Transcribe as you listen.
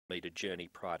metre journey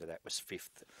prior to that was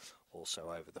fifth,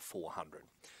 also over the 400.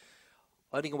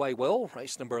 Loading away well,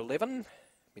 race number 11,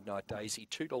 Midnight Daisy,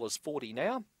 $2.40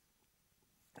 now,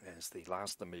 as the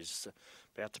last of them is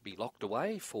about to be locked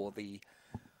away for the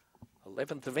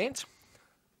 11th event.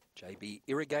 JB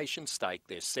Irrigation Stake,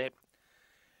 they're set,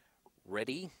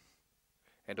 ready,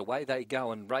 and away they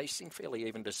go, and racing fairly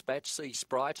even dispatch. Sea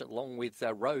Sprite along with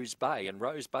Rose Bay, and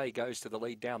Rose Bay goes to the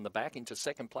lead down the back into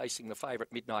second placing the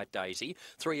favourite Midnight Daisy.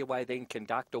 3 away then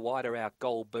Conductor, wider out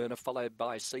Gold Burner, followed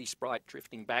by Sea Sprite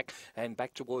drifting back and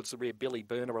back towards the rear Billy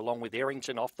Burner along with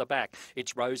Errington off the back.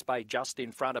 It's Rose Bay just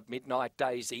in front of Midnight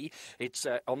Daisy. It's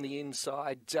on the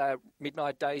inside,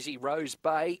 Midnight Daisy, Rose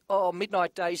Bay. Oh,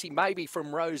 Midnight Daisy maybe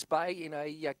from Rose Bay in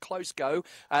a close go.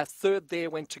 Third there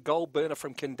went to Gold Burner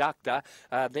from Conductor.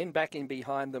 Then back in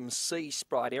behind them, Sea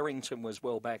Sprite. Errington was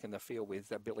well back in the field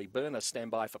with Billy Burner. Stand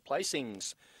by for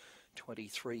placings.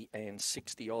 23 and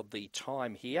 60 odd the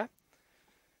time here.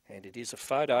 And it is a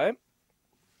photo.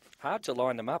 Hard to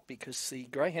line them up because the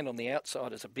greyhound on the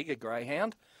outside is a bigger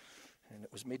greyhound. And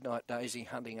it was Midnight Daisy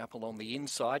hunting up along the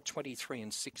inside. 23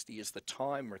 and 60 is the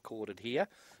time recorded here.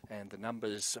 And the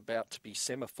number's about to be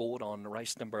semaphored on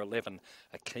race number 11.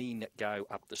 A keen go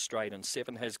up the straight, and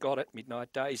 7 has got it.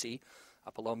 Midnight Daisy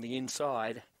up along the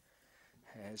inside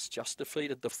has just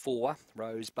defeated the 4,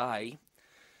 Rose Bay.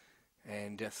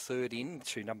 And third in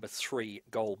to number 3,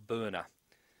 Gold Burner.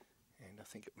 And I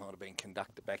think it might have been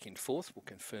Conductor back in fourth. We'll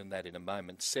confirm that in a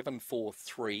moment. 7, 4,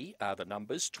 3 are the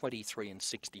numbers, 23 and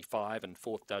 65, and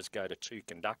fourth does go to 2,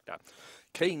 Conductor.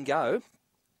 Keen go.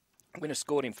 Winner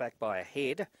scored, in fact, by a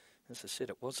head. As I said,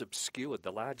 it was obscured.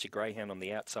 The larger greyhound on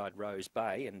the outside, Rose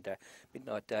Bay, and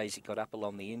Midnight Daisy got up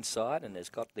along the inside and has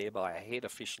got there by a head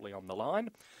officially on the line.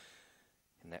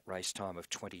 In that race time of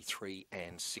 23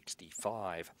 and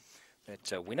 65.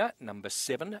 That winner, number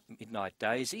 7, Midnight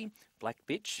Daisy, Black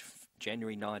Bitch,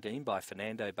 January 19 by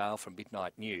Fernando Bale from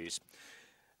Midnight News.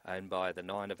 Owned by the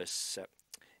 9 of us,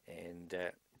 and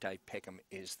Dave Peckham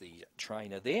is the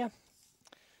trainer there.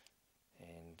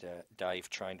 And Dave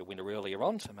trained a winner earlier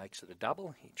on, so makes it a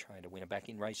double. He trained a winner back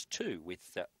in race 2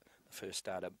 with the first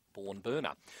starter, Born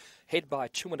Burner. Head by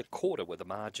 2 1/4 were the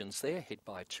margins there. Head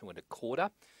by 2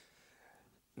 1/4.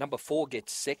 Number 4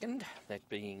 gets second, that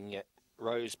being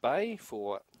Rose Bay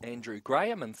for Andrew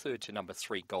Graham, and third to number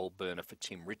 3, Gold Burner for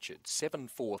Tim Richards. 7,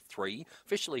 4, 3,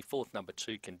 officially fourth, number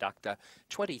 2, Conductor,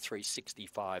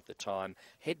 23.65 the time.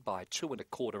 Head by 2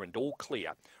 1/4 and all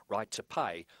clear. Right to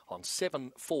pay on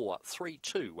 7, 4, 3,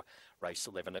 2, race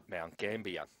 11 at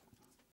Mt-Gambier.